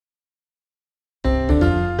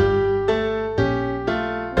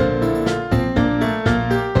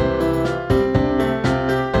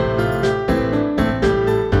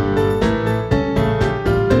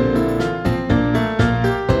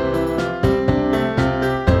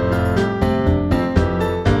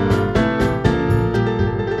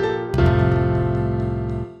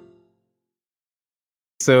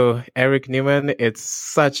So, Eric Neumann, it's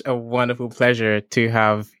such a wonderful pleasure to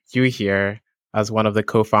have you here as one of the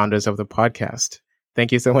co-founders of the podcast.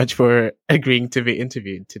 Thank you so much for agreeing to be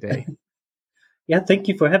interviewed today. Yeah, thank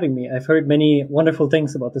you for having me. I've heard many wonderful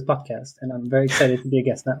things about this podcast, and I'm very excited to be a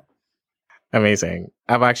guest now. Amazing.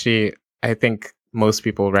 I think most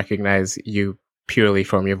people recognize you purely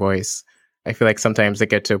from your voice. I feel like sometimes I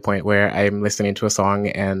get to a point where I'm listening to a song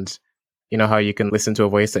and you know how you can listen to a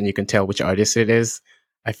voice and you can tell which artist it is?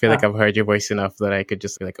 I feel like I've heard your voice enough that I could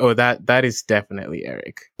just be like, oh, that is definitely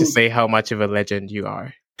Eric, to say how much of a legend you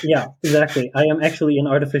are. Yeah, exactly. I am actually an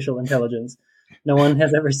artificial intelligence. No one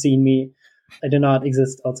has ever seen me. I do not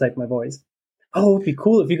exist outside my voice. Oh, it would be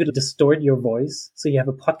cool if you could distort your voice so you have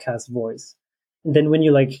a podcast voice. And then when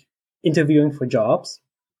you're like interviewing for jobs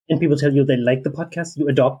and people tell you they like the podcast, you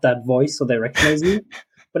adopt that voice so they recognize you.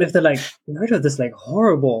 But if they're like, you heard of this like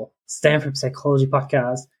horrible Stanford psychology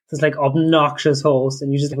podcast, this like obnoxious host,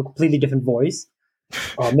 and you just have a completely different voice,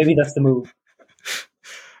 maybe that's the move.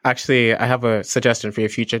 Actually, I have a suggestion for your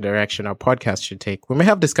future direction our podcast should take. We may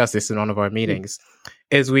have discussed this in one of our meetings,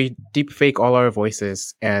 is we deep fake all our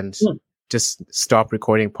voices and just stop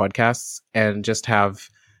recording podcasts and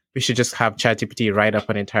we should just have ChatGPT write up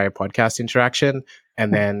an entire podcast interaction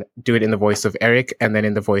and then do it in the voice of Eric and then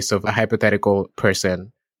in the voice of a hypothetical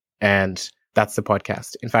person. And that's the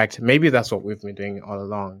podcast. In fact, maybe that's what we've been doing all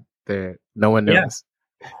along. No one knows.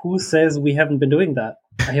 Yeah. Who says we haven't been doing that?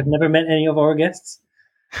 I have never met any of our guests.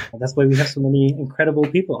 That's why we have so many incredible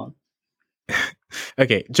people on.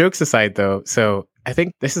 Okay, jokes aside though, so I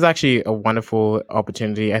think this is actually a wonderful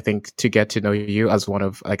opportunity, I think, to get to know you as one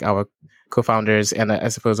of like our co-founders and I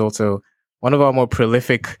suppose also one of our more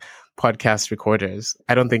prolific podcast recorders.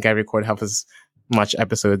 I don't think I record half as much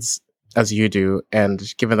episodes as you do. And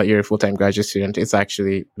given that you're a full-time graduate student, it's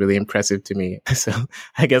actually really impressive to me. So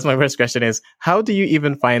I guess my first question is, how do you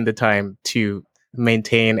even find the time to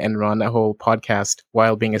maintain and run a whole podcast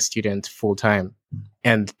while being a student full-time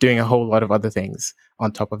and doing a whole lot of other things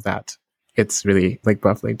on top of that? It's really like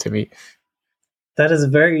baffling to me. That is a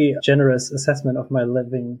very generous assessment of my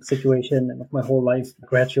living situation and of my whole life,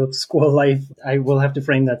 graduate school life. I will have to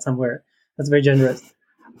frame that somewhere. That's very generous.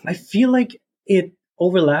 I feel like it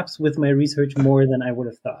overlaps with my research more than I would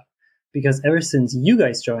have thought. Because ever since you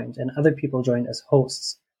guys joined and other people joined as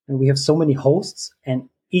hosts, and we have so many hosts, and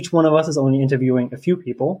each one of us is only interviewing a few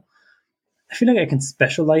people, I feel like I can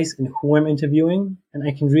specialize in who I'm interviewing, and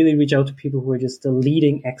I can really reach out to people who are just the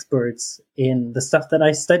leading experts in the stuff that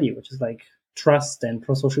I study, which is like trust and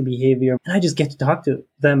pro-social behavior. And I just get to talk to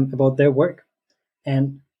them about their work.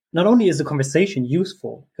 And not only is the conversation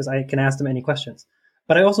useful, because I can ask them any questions,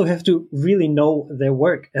 but I also have to really know their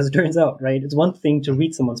work, as it turns out, right? It's one thing to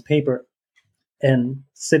read someone's paper and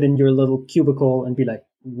sit in your little cubicle and be like,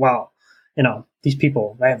 wow, these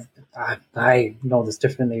people, I know this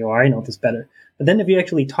differently, or I know this better. But then if you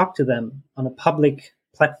actually talk to them on a public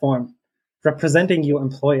platform representing your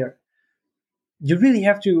employer, you really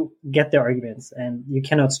have to get their arguments and you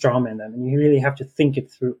cannot strawman them, and you really have to think it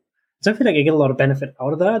through. So I feel like I get a lot of benefit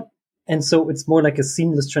out of that. And so it's more like a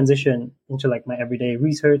seamless transition into like my everyday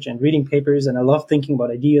research and reading papers. And I love thinking about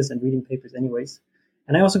ideas and reading papers anyways.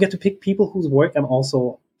 And I also get to pick people whose work I'm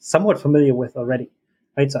also somewhat familiar with already,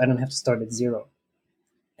 right? So I don't have to start at zero.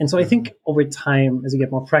 And so I think over time, as you get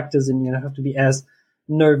more practice and you don't have to be as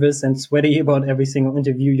nervous and sweaty about every single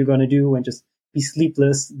interview you're going to do and just be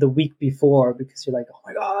sleepless the week before because you're like, oh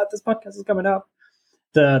my God, this podcast is coming up.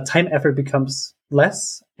 The time effort becomes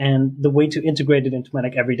less, and the way to integrate it into my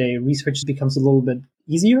like everyday research becomes a little bit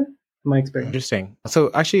easier in my experience. Interesting.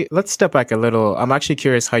 So actually, let's step back a little. I'm actually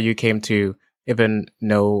curious how you came to even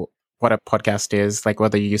know what a podcast is, like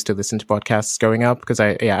whether you used to listen to podcasts growing up, because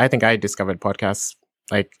I think I discovered podcasts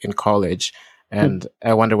like in college, and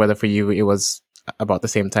I wonder whether for you it was about the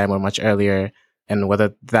same time or much earlier, and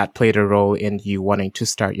whether that played a role in you wanting to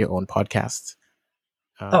start your own podcast.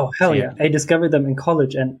 Oh, hell yeah. I discovered them in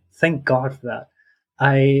college, and thank God for that.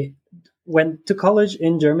 I went to college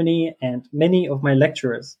in Germany, and many of my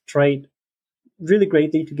lecturers tried really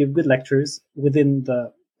greatly to give good lectures within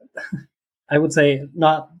the, I would say,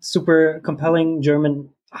 not super compelling German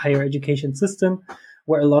higher education system,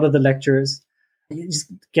 where a lot of the lectures, you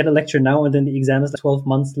just get a lecture now and then the exam is 12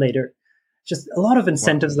 months later. Just a lot of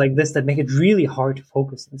incentives like this that make it really hard to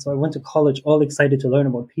focus. And so I went to college all excited to learn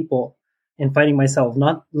about people and finding myself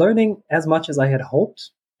not learning as much as I had hoped.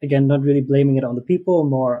 Again, not really blaming it on the people,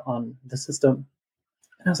 more on the system.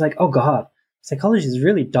 And I was like, oh God, psychology is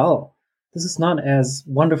really dull. This is not as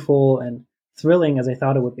wonderful and thrilling as I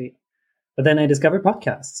thought it would be. But then I discovered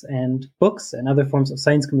podcasts and books and other forms of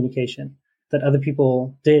science communication that other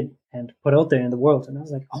people did. and put out there in the world. And I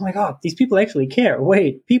was like, oh my God, these people actually care.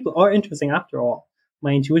 Wait, people are interesting after all.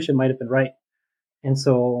 My intuition might have been right. And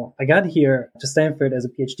so I got here to Stanford as a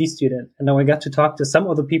PhD student. And now I got to talk to some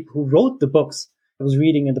of the people who wrote the books I was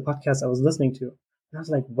reading and the podcast I was listening to. And I was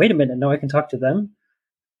like, wait a minute, now I can talk to them?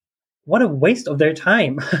 What a waste of their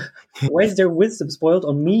time. Why is their wisdom spoiled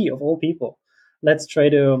on me, of all people? Let's try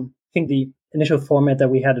to think the initial format that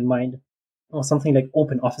we had in mind. Or something like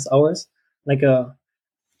open office hours, like a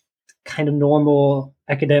kind of normal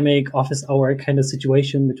academic office hour kind of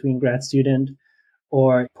situation between grad student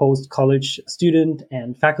or post-college student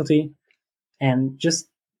and faculty, and just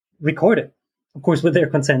record it, of course, with their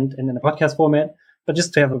consent and in a podcast format, but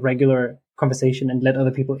just to have a regular conversation and let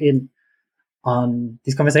other people in on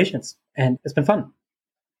these conversations. And it's been fun.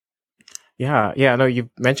 Yeah. No, you've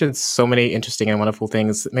mentioned so many interesting and wonderful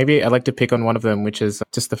things. Maybe I'd like to pick on one of them, which is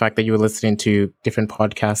just the fact that you were listening to different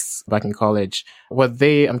podcasts back in college.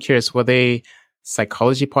 I'm curious, were they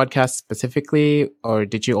psychology podcasts specifically, or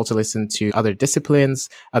did you also listen to other disciplines?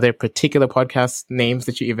 Are there particular podcast names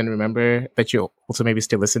that you even remember that you also maybe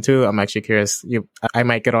still listen to? I'm actually curious. I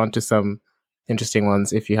might get on to some interesting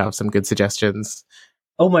ones if you have some good suggestions.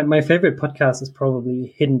 Oh, my favorite podcast is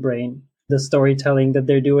probably Hidden Brain. The storytelling that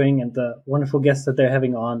they're doing and the wonderful guests that they're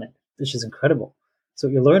having on, it's just incredible. So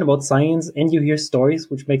you learn about science and you hear stories,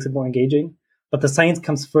 which makes it more engaging. But the science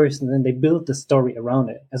comes first, and then they build the story around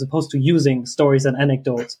it, as opposed to using stories and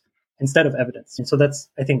anecdotes instead of evidence. And so that's,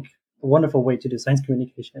 I think, a wonderful way to do science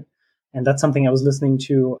communication. And that's something I was listening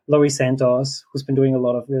to Laurie Santos, who's been doing a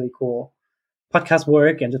lot of really cool podcast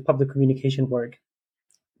work and just public communication work.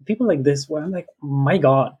 People like this, where I'm like, my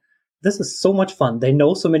God, this is so much fun. They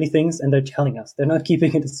know so many things and they're telling us. They're not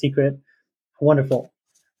keeping it a secret. Wonderful.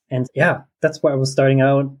 And yeah, that's where I was starting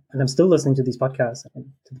out. And I'm still listening to these podcasts and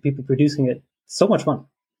to the people producing it. So much fun.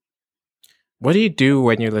 What do you do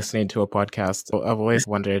when you're listening to a podcast? I've always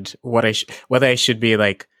wondered whether I should be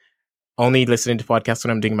like only listening to podcasts when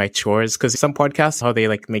I'm doing my chores. Because some podcasts, how they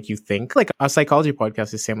like make you think. Like a psychology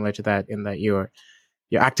podcast is similar to that in that you're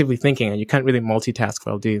actively thinking and you can't really multitask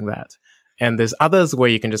while doing that. And there's others where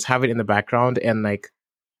you can just have it in the background and like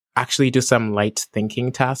actually do some light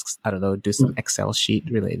thinking tasks. I don't know, do some Excel sheet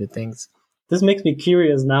related things. This makes me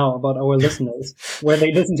curious now about our listeners, where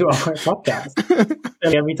they listen to our podcast.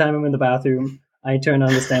 Every time I'm in the bathroom, I turn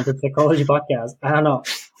on the Stanford Psychology podcast. I don't know.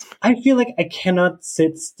 I feel like I cannot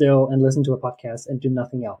sit still and listen to a podcast and do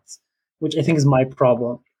nothing else, which I think is my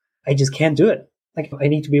problem. I just can't do it. Like I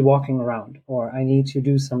need to be walking around or I need to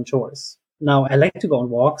do some chores. Now, I like to go on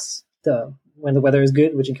walks when the weather is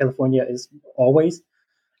good, which in California is always.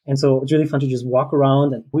 And so it's really fun to just walk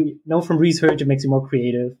around. And we know from research, it makes you more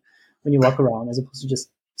creative when you walk around as opposed to just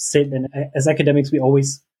sit. And as academics, we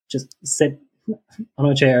always just sit on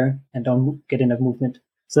a chair and don't get enough movement.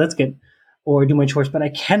 So that's good. Or do my chores. But I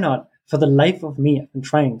cannot, for the life of me, I've been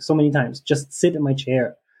trying so many times, just sit in my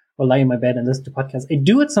chair or lie in my bed and listen to podcasts. I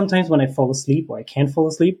do it sometimes when I fall asleep or I can't fall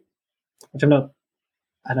asleep, which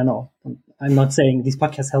I don't know. I'm not saying these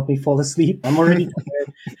podcasts help me fall asleep. I'm already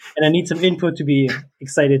tired and I need some input to be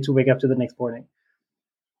excited to wake up to the next morning.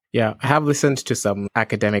 Yeah, I have listened to some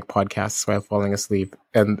academic podcasts while falling asleep.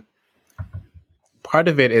 And part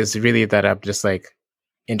of it is really that I'm just like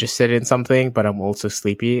interested in something, but I'm also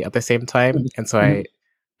sleepy at the same time. And so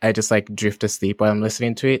I just like drift asleep while I'm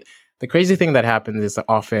listening to it. The crazy thing that happens is that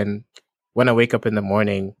often when I wake up in the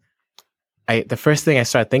morning, the first thing I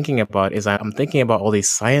start thinking about is I'm thinking about all these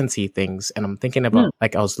sciencey things, and I'm thinking about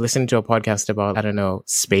like I was listening to a podcast about, I don't know,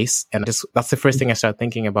 space, and that's the first thing I start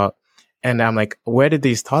thinking about. And I'm like, where did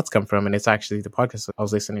these thoughts come from? And it's actually the podcast I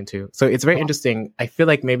was listening to. So it's very interesting. I feel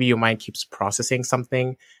like maybe your mind keeps processing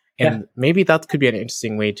something, and maybe that could be an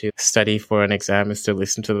interesting way to study for an exam, is to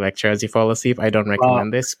listen to the lecture as you fall asleep. I don't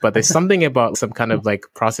recommend this, but there's something about some kind of like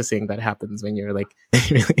processing that happens when you're like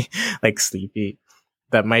really like sleepy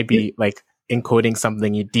that might be like encoding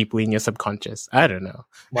something deeply in your subconscious. I don't know.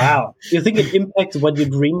 Wow. You think it impacts what you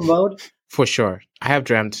dream about? For sure. I have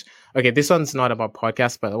dreamt. Okay, this one's not about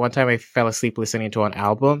podcasts, but one time I fell asleep listening to an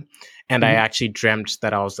album, and I actually dreamt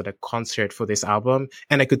that I was at a concert for this album,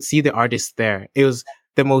 and I could see the artist there. It was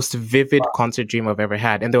the most vivid concert dream I've ever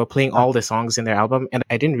had. And they were playing all the songs in their album, and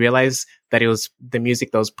I didn't realize that it was the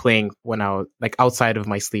music that was playing when I was like outside of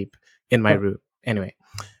my sleep in my room. Anyway.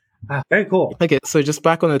 Very cool. Okay, so just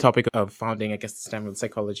back on the topic of founding, I guess, the Stanford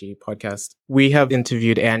Psychology podcast, we have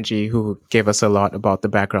interviewed Angie, who gave us a lot about the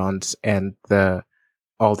background and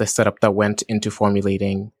all the setup that went into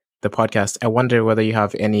formulating the podcast. I wonder whether you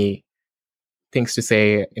have any things to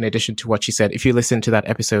say in addition to what she said. If you listen to that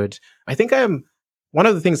episode, I think one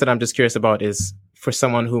of the things that I'm just curious about is for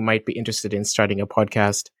someone who might be interested in starting a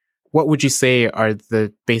podcast, what would you say are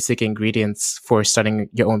the basic ingredients for starting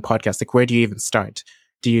your own podcast? Like, where do you even start?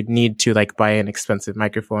 Do you need to like buy an expensive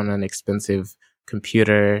microphone, an expensive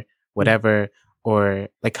computer, whatever? Or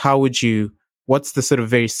like, what's the sort of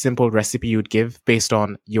very simple recipe you would give based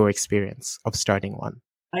on your experience of starting one?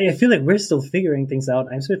 I feel like we're still figuring things out.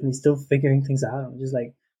 I'm certainly still figuring things out. I'm just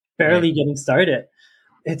like barely getting started.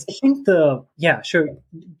 I think sure,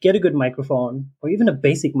 get a good microphone, or even a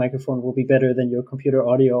basic microphone will be better than your computer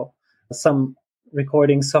audio. Some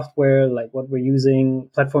recording software, like what we're using,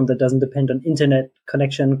 platform that doesn't depend on internet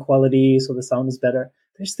connection quality, so the sound is better.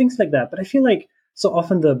 There's things like that. But I feel like so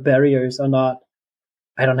often the barriers are not,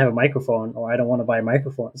 I don't have a microphone or I don't want to buy a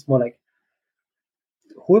microphone. It's more like,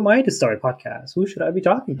 who am I to start a podcast? Who should I be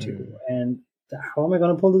talking to? And how am I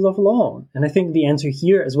going to pull this off alone? And I think the answer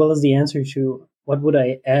here, as well as the answer to what would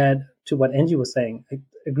I add to what Angie was saying, I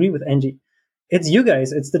agree with Angie. It's you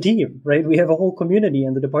guys, it's the team, right? We have a whole community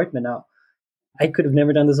in the department now. I could have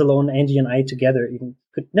never done this alone. Angie and I together even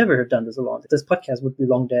could never have done this alone. This podcast would be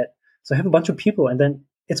long dead. So I have a bunch of people, and then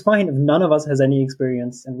it's fine if none of us has any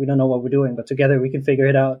experience and we don't know what we're doing, but together we can figure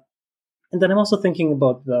it out. And then I'm also thinking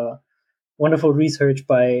about the wonderful research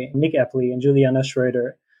by Nick Epley and Juliana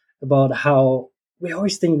Schroeder about how we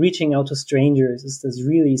always think reaching out to strangers is this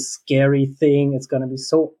really scary thing. It's going to be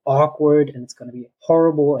so awkward and it's going to be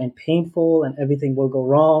horrible and painful and everything will go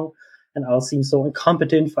wrong. And I'll seem so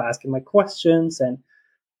incompetent for asking my questions and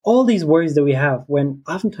all these worries that we have, when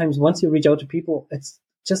oftentimes once you reach out to people, it's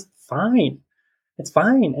just fine. It's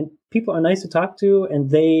fine. And people are nice to talk to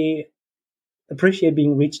and they appreciate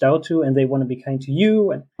being reached out to and they want to be kind to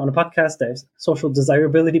you. And on a podcast, there's social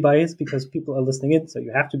desirability bias because people are listening in. So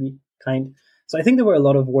you have to be kind. So I think there were a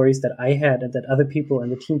lot of worries that I had and that other people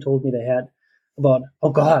and the team told me they had about, oh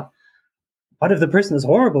God, what if the person is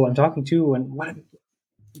horrible I'm talking to? And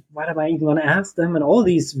what am I even going to ask them? And all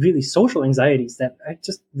these really social anxieties that I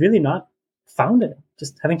just really not founded.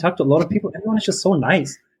 Just having talked to a lot of people, everyone is just so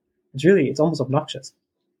nice. It's almost obnoxious.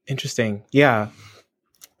 Interesting. Yeah.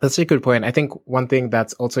 That's a good point. I think one thing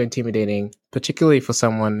that's also intimidating, particularly for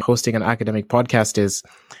someone hosting an academic podcast, is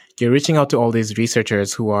you're reaching out to all these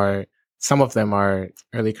researchers who are, some of them are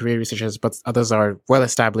early career researchers, but others are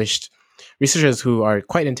well-established researchers who are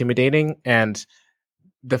quite intimidating. And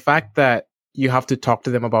the fact that you have to talk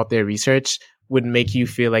to them about their research would make you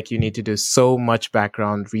feel like you need to do so much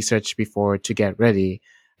background research before to get ready.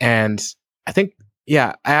 And I think,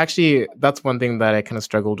 that's one thing that I kind of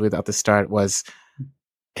struggled with at the start was,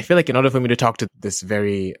 I feel like in order for me to talk to this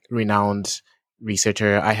very renowned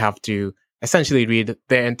researcher, I have to essentially read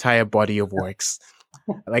their entire body of works.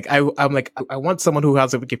 Like I'm like, I want someone who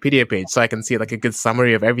has a Wikipedia page so I can see like a good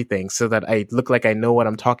summary of everything so that I look like I know what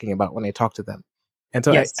I'm talking about when I talk to them. And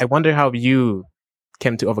so yes. I wonder how you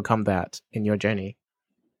came to overcome that in your journey.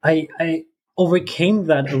 I overcame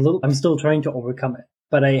that a little. I'm still trying to overcome it,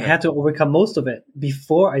 but I had to overcome most of it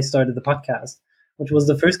before I started the podcast, which was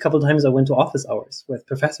the first couple of times I went to office hours with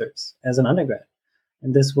professors as an undergrad.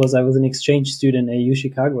 And I was an exchange student at U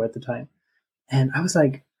Chicago at the time. And I was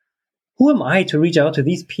like, who am I to reach out to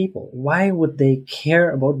these people? Why would they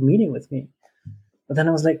care about meeting with me? But then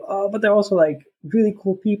I was like, oh, but they're also like really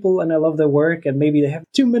cool people and I love their work and maybe they have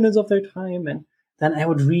 2 minutes of their time. And then I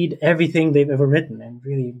would read everything they've ever written and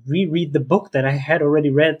really reread the book that I had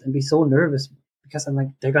already read and be so nervous because I'm like,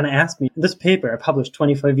 they're going to ask me, this paper I published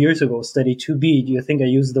 25 years ago, study 2B, do you think I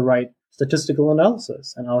used the right statistical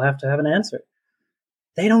analysis? And I'll have to have an answer.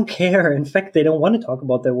 They don't care. In fact, they don't want to talk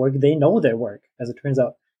about their work. They know their work, as it turns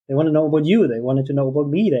out. They want to know about you. They wanted to know about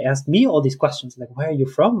me. They asked me all these questions, like, where are you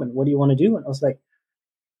from? And what do you want to do? And I was like,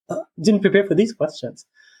 didn't prepare for these questions.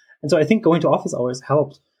 And so I think going to office hours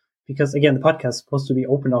helped because, again, the podcast is supposed to be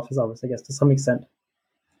open office hours, I guess, to some extent.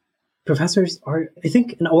 Professors are, I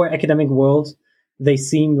think, in our academic world, they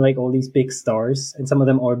seem like all these big stars, and some of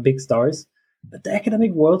them are big stars. But the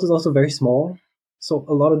academic world is also very small. So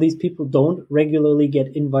a lot of these people don't regularly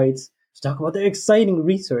get invites to talk about their exciting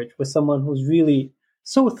research with someone who's really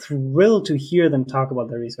so thrilled to hear them talk about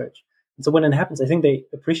their research. And so when it happens, I think they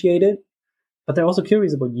appreciate it, but they're also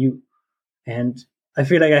curious about you. And I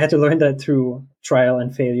feel like I had to learn that through trial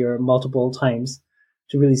and failure multiple times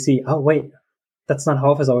to really see, oh, wait, that's not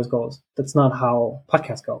how office hours goes. That's not how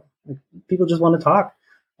podcasts go. Like, people just want to talk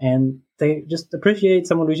and they just appreciate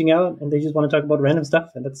someone reaching out and they just want to talk about random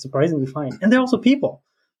stuff. And that's surprisingly fine. And they're also people.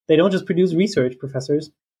 They don't just produce research,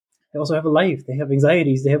 professors. They also have a life. They have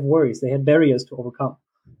anxieties. They have worries. They have barriers to overcome,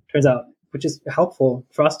 turns out, which is helpful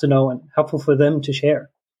for us to know and helpful for them to share.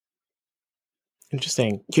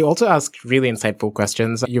 Interesting. You also ask really insightful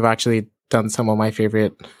questions. You've actually done some of my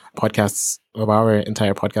favorite podcasts of our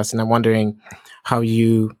entire podcast. And I'm wondering how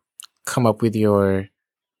you come up with your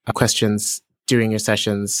questions during your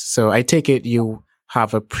sessions. So I take it you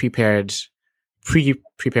have a pre-prepared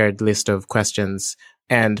list of questions.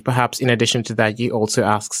 And perhaps in addition to that, you also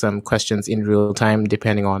ask some questions in real time,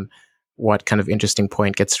 depending on what kind of interesting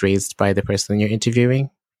point gets raised by the person you're interviewing,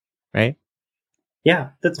 right? Yeah,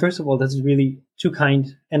 that's first of all, that's really too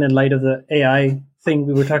kind. And in light of the AI thing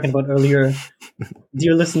we were talking about earlier,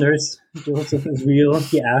 dear listeners, Joseph is real.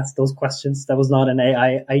 He asked those questions. That was not an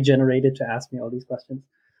AI I generated to ask me all these questions.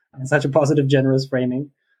 And such a positive, generous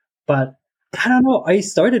framing. But I don't know. I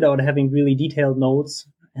started out having really detailed notes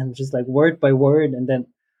and just like word by word. And then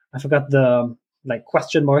I forgot the like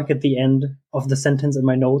question mark at the end of the sentence in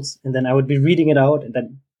my notes. And then I would be reading it out and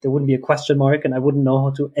then there wouldn't be a question mark and I wouldn't know how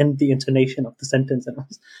to end the intonation of the sentence. And it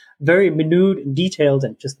was very minute and detailed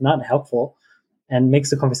and just not helpful and makes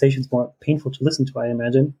the conversations more painful to listen to, I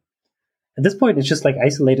imagine. At this point, it's just like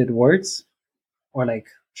isolated words or like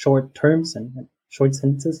short terms and short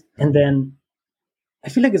sentences. And then I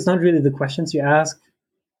feel like it's not really the questions you ask.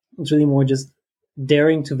 It's really more just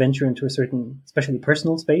daring to venture into a certain, especially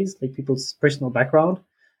personal space, like people's personal background,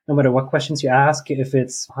 no matter what questions you ask, if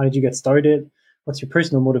it's how did you get started? What's your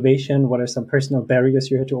personal motivation? What are some personal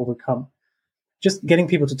barriers you had to overcome? Just getting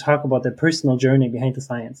people to talk about their personal journey behind the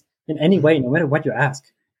science in any way, no matter what you ask.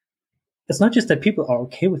 It's not just that people are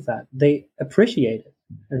okay with that. They appreciate it.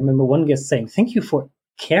 I remember one guest saying, thank you for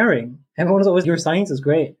caring. Everyone was always, your science is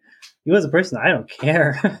great. You as a person, I don't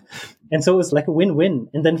care. And so it's like a win-win.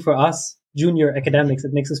 And then for us, junior academics,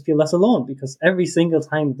 it makes us feel less alone because every single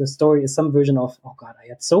time the story is some version of, oh God, I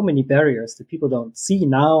had so many barriers that people don't see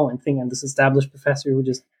now and think I'm this established professor who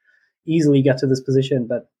just easily got to this position.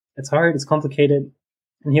 But it's hard, it's complicated.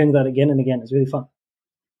 And hearing that again and again is really fun.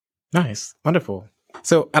 Nice. Wonderful.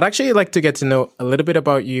 So I'd actually like to get to know a little bit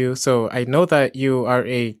about you. So I know that you are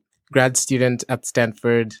a grad student at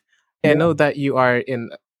Stanford. I know that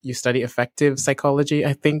you study affective psychology,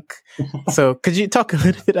 I think. So could you talk a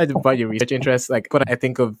little bit about your research interests? Like when I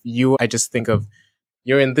think of you, I just think of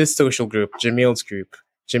you're in this social group, Jamil's group.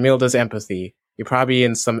 Jamil does empathy. You're probably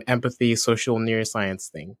in some empathy social neuroscience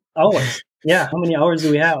thing. Always. Yeah. How many hours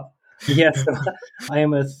do we have? Yes. I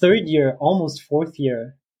am a third year, almost fourth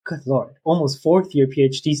year. Good Lord. Almost fourth year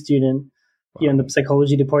PhD student here in the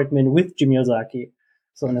psychology department with Jamil Zaki.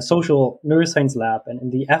 So in a social neuroscience lab and in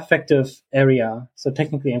the affective area. So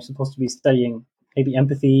technically I'm supposed to be studying maybe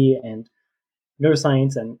empathy and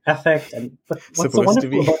neuroscience and affect. And what's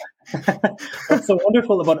so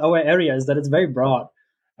wonderful about our area is that it's very broad.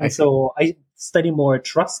 And so I study more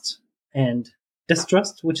trust and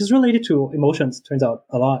distrust, which is related to emotions, turns out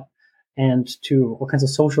a lot, and to all kinds of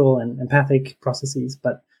social and empathic processes.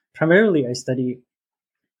 But primarily I study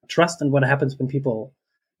trust and what happens when people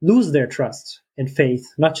lose their trust and faith,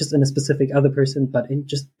 not just in a specific other person, but in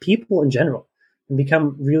just people in general, and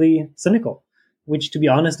become really cynical, which, to be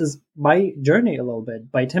honest, is my journey a little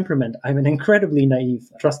bit. By temperament, I'm an incredibly naive,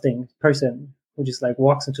 trusting person who just like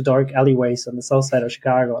walks into dark alleyways on the south side of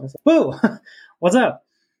Chicago and is like, whoa, what's up?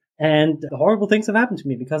 And horrible things have happened to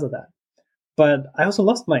me because of that. But I also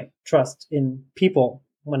lost my trust in people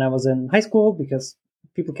when I was in high school because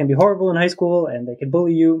people can be horrible in high school and they can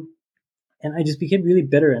bully you. And I just became really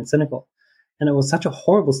bitter and cynical. And it was such a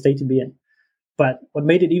horrible state to be in. But what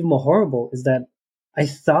made it even more horrible is that I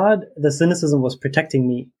thought the cynicism was protecting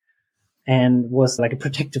me and was like a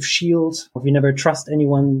protective shield. If you never trust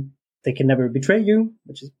anyone, they can never betray you,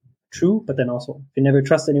 which is true. But then also, if you never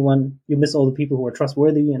trust anyone, you miss all the people who are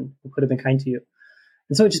trustworthy and who could have been kind to you.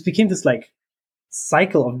 And so it just became this like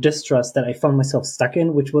cycle of distrust that I found myself stuck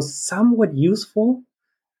in, which was somewhat useful,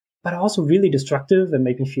 but also really destructive and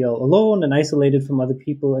made me feel alone and isolated from other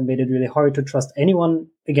people and made it really hard to trust anyone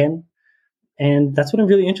again. And that's what I'm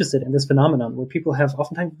really interested in, this phenomenon where people have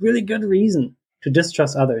oftentimes really good reason to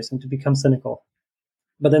distrust others and to become cynical.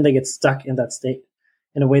 But then they get stuck in that state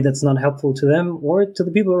in a way that's not helpful to them or to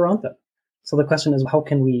the people around them. So the question is, how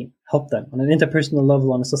can we help them on an interpersonal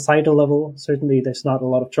level, on a societal level? Certainly, there's not a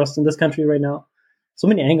lot of trust in this country right now. So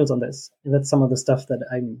many angles on this. And that's some of the stuff that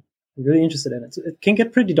I'm really interested in. It can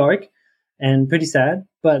get pretty dark and pretty sad,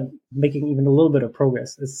 but making even a little bit of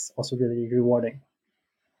progress is also really rewarding.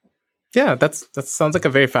 Yeah, that sounds like a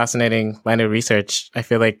very fascinating line of research. I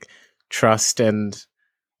feel like trust and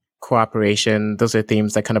cooperation, those are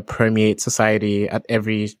themes that kind of permeate society at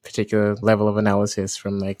every particular level of analysis,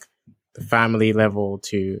 from like the family level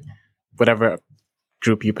to whatever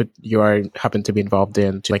group you happen to be involved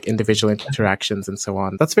in, to like individual interactions and so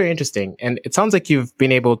on. That's very interesting. And it sounds like you've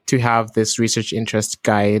been able to have this research interest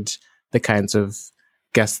guide the kinds of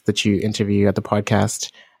guests that you interview at the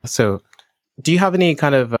podcast. So do you have any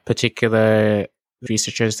kind of particular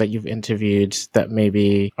researchers that you've interviewed that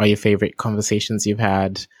maybe are your favorite conversations you've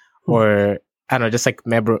had, or I don't know, just like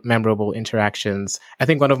memorable interactions. I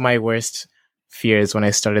think one of my worst fears when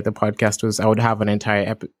I started the podcast was I would have an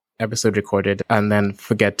entire episode recorded and then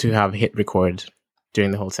forget to have hit record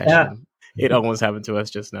during the whole session. Yeah. It almost happened to us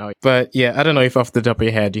just now. But yeah, I don't know if off the top of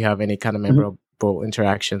your head you have any kind of memorable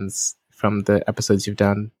interactions from the episodes you've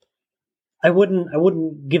done. I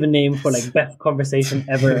wouldn't give a name for like best conversation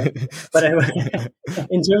ever, but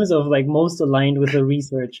in terms of like most aligned with the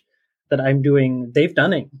research that I'm doing, Dave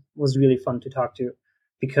Dunning was really fun to talk to,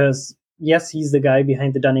 because yes, he's the guy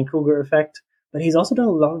behind the Dunning-Kruger effect, but he's also done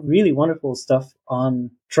a lot of really wonderful stuff on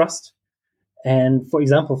trust. And for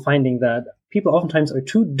example, finding that people oftentimes are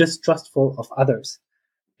too distrustful of others,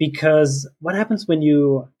 because what happens when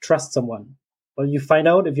you trust someone? Well, you find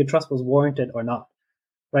out if your trust was warranted or not,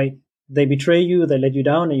 right? They betray you, they let you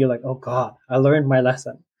down, and you're like, oh God, I learned my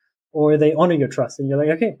lesson. Or they honor your trust, and you're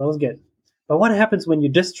like, okay, that was good. But what happens when you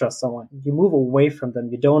distrust someone? You move away from them,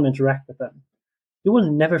 you don't interact with them. You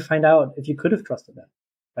will never find out if you could have trusted them,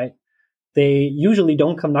 right? They usually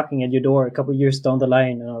don't come knocking at your door a couple of years down the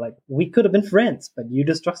line and are like, we could have been friends, but you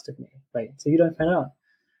distrusted me, right? So you don't find out.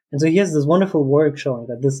 And so he has this wonderful work showing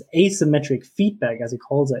that this asymmetric feedback, as he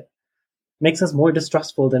calls it, makes us more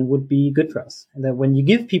distrustful than would be good for us. And that when you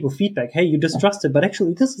give people feedback, hey, you distrusted, but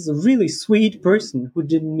actually this is a really sweet person who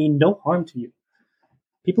didn't mean no harm to you,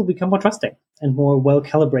 people become more trusting and more well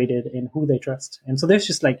calibrated in who they trust. And so there's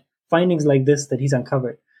just like findings like this that he's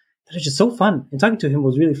uncovered that are just so fun. And talking to him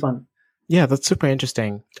was really fun. Yeah, that's super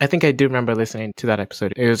interesting. I think I do remember listening to that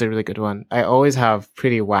episode. It was a really good one. I always have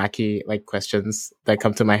pretty wacky like questions that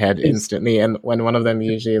come to my head instantly. And when one of them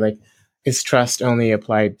usually like, is trust only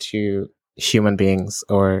applied to human beings,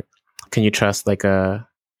 or can you trust like a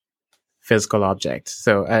physical object?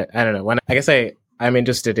 So I don't know. I'm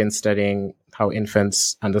interested in studying how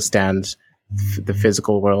infants understand the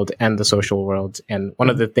physical world and the social world. And one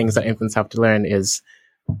of the things that infants have to learn is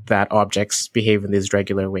that objects behave in these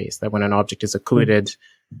regular ways, that when an object is occluded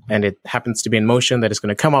and it happens to be in motion, that it's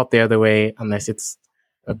going to come out the other way unless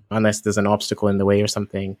there's an obstacle in the way or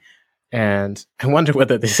something. And I wonder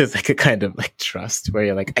whether this is like a kind of like trust where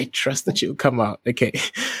you're like, I trust that you'll come out. Okay.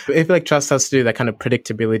 If like trust has to do that kind of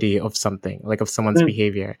predictability of something, like of someone's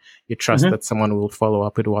behavior, you trust that someone will follow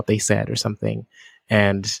up with what they said or something.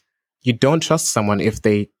 And you don't trust someone if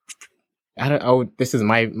they, this is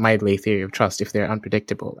my lay theory of trust, if they're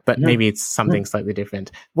unpredictable, but maybe it's something slightly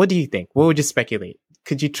different. What do you think? What would you speculate?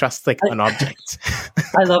 Could you trust like an object?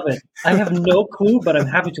 I love it. I have no clue, but I'm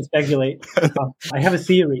happy to speculate. I have a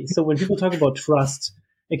theory. So when people talk about trust,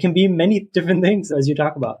 it can be many different things, as you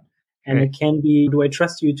talk about. And It can be, do I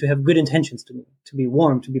trust you to have good intentions to me, to be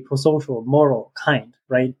warm, to be pro-social, moral, kind,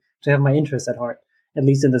 right? To have my interests at heart, at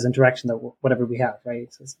least in this interaction that whatever we have,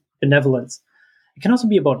 right? So it's benevolence. It can also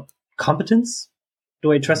be about competence.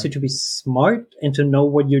 Do I trust you to be smart and to know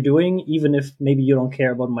what you're doing, even if maybe you don't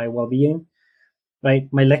care about my well-being? Right?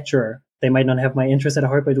 My lecturer, they might not have my interest at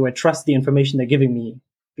heart, but do I trust the information they're giving me?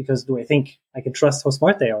 Because do I think I can trust how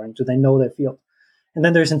smart they are, and do they know their field? And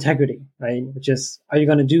then there's integrity, right? Which is, are you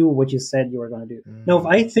going to do what you said you were going to do? Now, if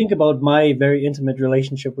I think about my very intimate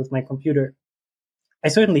relationship with my computer, I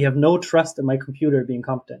certainly have no trust in my computer being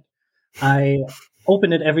competent. I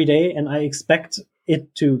open it every day and I expect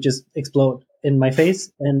it to just explode in my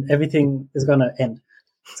face and everything is going to end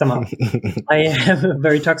somehow. I have a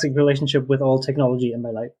very toxic relationship with all technology in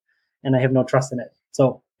my life and I have no trust in it.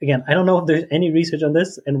 So again, I don't know if there's any research on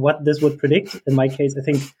this and what this would predict. In my case, I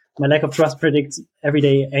think my lack of trust predicts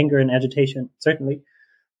everyday anger and agitation, certainly.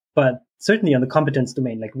 But certainly on the competence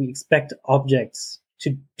domain, like we expect objects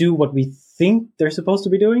to do what we think they're supposed to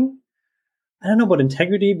be doing. I don't know about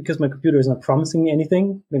integrity because my computer is not promising me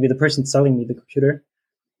anything. Maybe the person selling me the computer.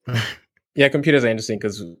 Yeah, computers are interesting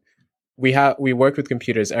because we work with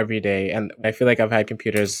computers every day, and I feel like I've had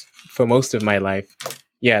computers for most of my life.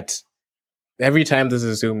 Yet every time there's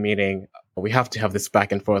a Zoom meeting, we have to have this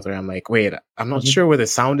back and forth where I'm like, wait, I'm not sure where the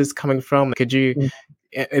sound is coming from. Could you?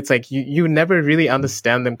 It's like you never really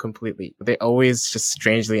understand them completely. They're always just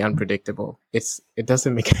strangely unpredictable. It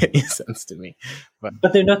doesn't make any sense to me.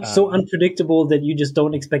 But they're not so unpredictable that you just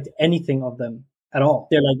don't expect anything of them at all.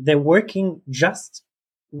 They're working just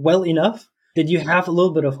well enough that you have a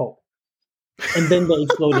little bit of hope. And then they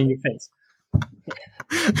explode in your face.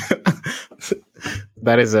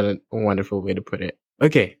 That is a wonderful way to put it.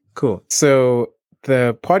 Okay, cool. So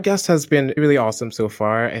the podcast has been really awesome so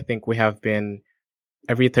far. I think we have been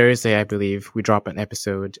every Thursday, I believe, we drop an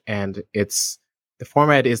episode, and the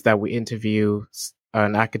format is that we interview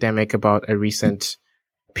an academic about a recent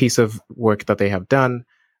piece of work that they have done.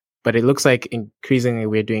 But it looks like increasingly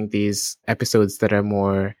we're doing these episodes that are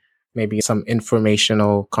more maybe some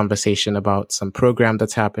informational conversation about some program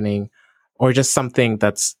that's happening, or just something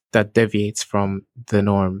that deviates from the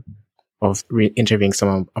norm of interviewing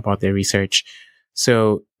someone about their research.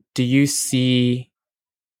 So do you see,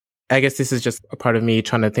 I guess this is just a part of me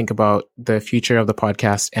trying to think about the future of the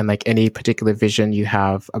podcast and like any particular vision you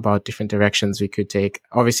have about different directions we could take.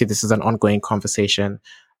 Obviously, this is an ongoing conversation.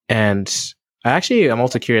 And I'm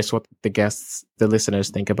also curious what the guests, the listeners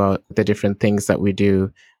think about the different things that we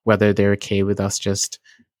do, whether they're okay with us just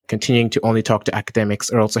continuing to only talk to academics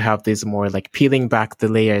or also have these more like peeling back the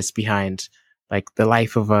layers behind like the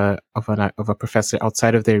life of a professor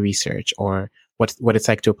outside of their research, or what it's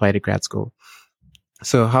like to apply to grad school.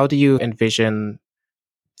 So how do you envision,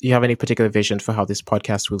 do you have any particular vision for how this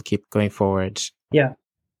podcast will keep going forward? Yeah,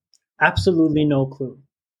 absolutely no clue.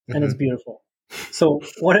 And it's beautiful. So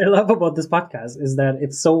what I love about this podcast is that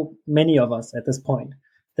it's so many of us at this point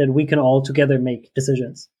that we can all together make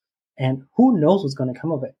decisions. And who knows what's going to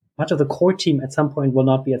come of it? Much of the core team at some point will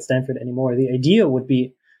not be at Stanford anymore. The idea would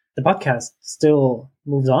be the podcast still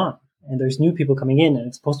moves on and there's new people coming in, and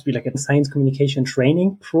it's supposed to be like a science communication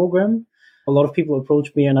training program. A lot of people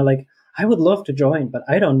approach me and are like, I would love to join, but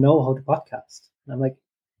I don't know how to podcast. And I'm like,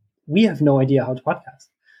 we have no idea how to podcast.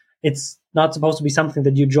 It's not supposed to be something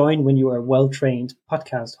that you join when you are a well-trained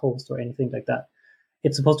podcast host or anything like that.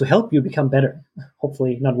 It's supposed to help you become better,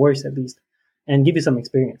 hopefully not worse at least, and give you some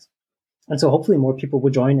experience. And so hopefully more people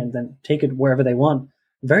will join and then take it wherever they want.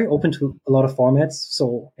 I'm very open to a lot of formats.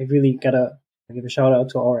 So I really gotta give a shout out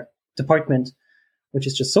to our department, which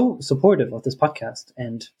is just so supportive of this podcast.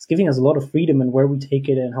 And it's giving us a lot of freedom in where we take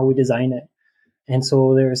it and how we design it. And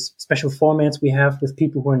so there's special formats we have with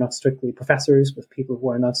people who are not strictly professors, with people who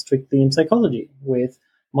are not strictly in psychology, with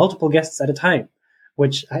multiple guests at a time,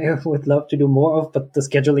 which I would love to do more of, but the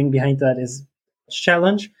scheduling behind that is a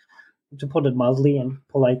challenge, to put it mildly and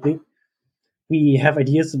politely. We have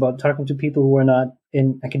ideas about talking to people who are not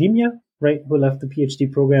in academia, right, who left the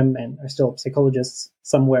PhD program and are still psychologists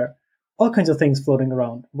somewhere. All kinds of things floating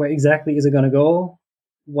around. Where exactly is it going to go?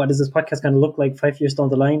 What is this podcast going to look like 5 years down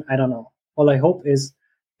the line? I don't know. All I hope is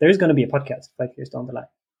there's going to be a podcast 5 years down the line.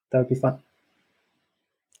 That would be fun.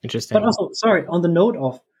 Interesting. But also, sorry, on the note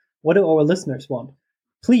of what do our listeners want?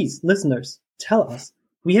 Please, listeners, tell us.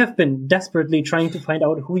 We have been desperately trying to find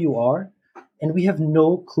out who you are, and we have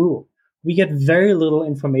no clue. We get very little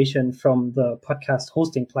information from the podcast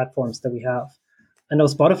hosting platforms that we have. I know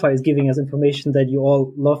Spotify is giving us information that you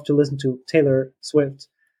all love to listen to Taylor Swift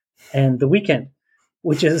and The Weeknd,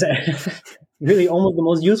 which is really almost the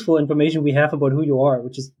most useful information we have about who you are,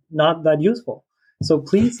 which is not that useful. So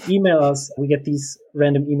please email us. We get these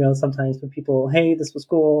random emails sometimes from people, hey, this was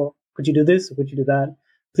cool. Could you do this? Or could you do that?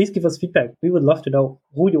 Please give us feedback. We would love to know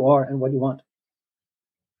who you are and what you want.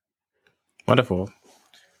 Wonderful.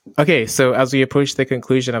 Okay, so as we approach the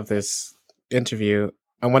conclusion of this interview,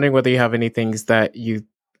 I'm wondering whether you have any things that you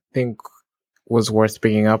think was worth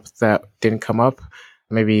bringing up that didn't come up.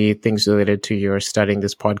 Maybe things related to your studying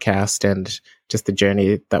this podcast and just the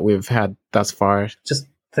journey that we've had thus far. Just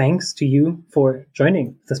thanks to you for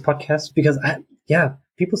joining this podcast, because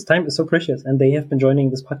people's time is so precious and they have been joining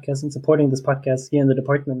this podcast and supporting this podcast here in the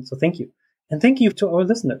department. So thank you. And thank you to our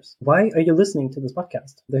listeners. Why are you listening to this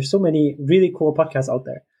podcast? There's so many really cool podcasts out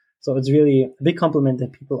there. So it's really a big compliment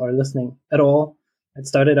that people are listening at all. It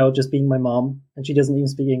started out just being my mom, and she doesn't even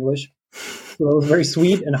speak English. So it was very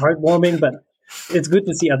sweet and heartwarming, but it's good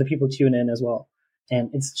to see other people tune in as well.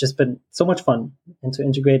 And it's just been so much fun and to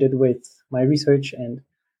integrate it with my research and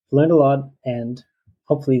learned a lot. And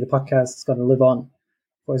hopefully the podcast is going to live on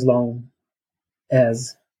for as long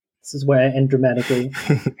as, this is where I end dramatically,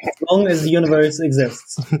 as long as the universe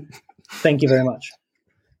exists. Thank you very much.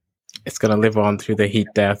 It's going to live on through the heat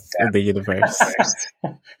death of the universe.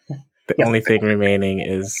 The only thing remaining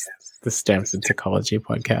is the Stamps in Psychology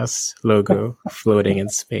podcast logo floating in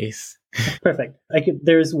space. Perfect.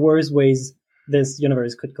 There's worse ways this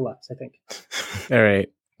universe could collapse, I think. All right.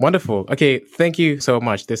 Wonderful. Okay. Thank you so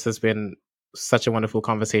much. This has been such a wonderful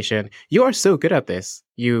conversation. You are so good at this.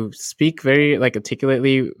 You speak very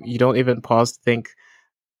articulately. You don't even pause to think.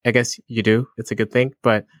 I guess you do. It's a good thing.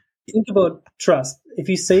 But think about trust. If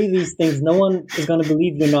you say these things, no one is going to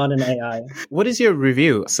believe you're not an AI. What is your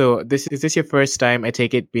review? So is this your first time, I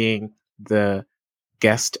take it, being the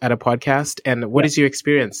guest at a podcast? And what is your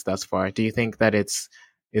experience thus far? Do you think that is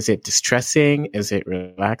it distressing? Is it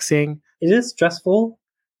relaxing? It is stressful.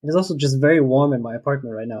 It is also just very warm in my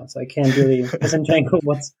apartment right now. So I can't really disentangle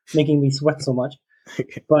what's making me sweat so much.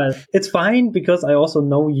 But it's fine because I also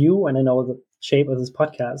know you and I know the shape of this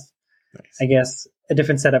podcast. Nice. I guess a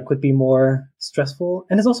different setup could be more stressful.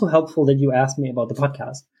 And it's also helpful that you asked me about the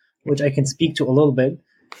podcast, which I can speak to a little bit.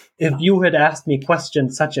 If you had asked me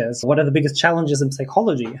questions such as, what are the biggest challenges in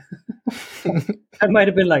psychology? I might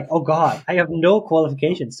have been like, oh God, I have no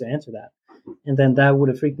qualifications to answer that. And then that would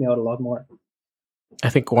have freaked me out a lot more. I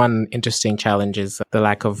think one interesting challenge is the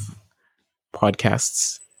lack of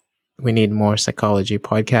podcasts. We need more psychology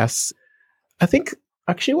podcasts. I think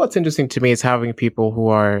actually what's interesting to me is having people who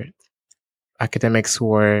are academics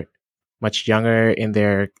who are much younger in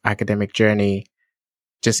their academic journey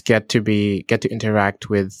just get to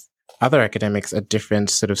interact with other academics at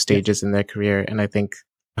different sort of stages in their career. And I think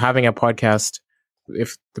having a podcast,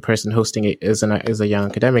 if the person hosting it is a young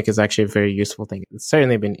academic, is actually a very useful thing. It's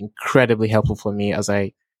certainly been incredibly helpful for me as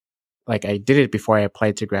I did it before I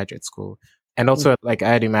applied to graduate school. And also,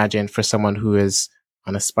 I'd imagine for someone who is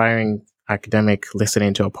an aspiring academic,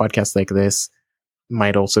 listening to a podcast like this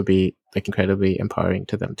might also be incredibly empowering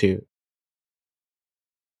to them too.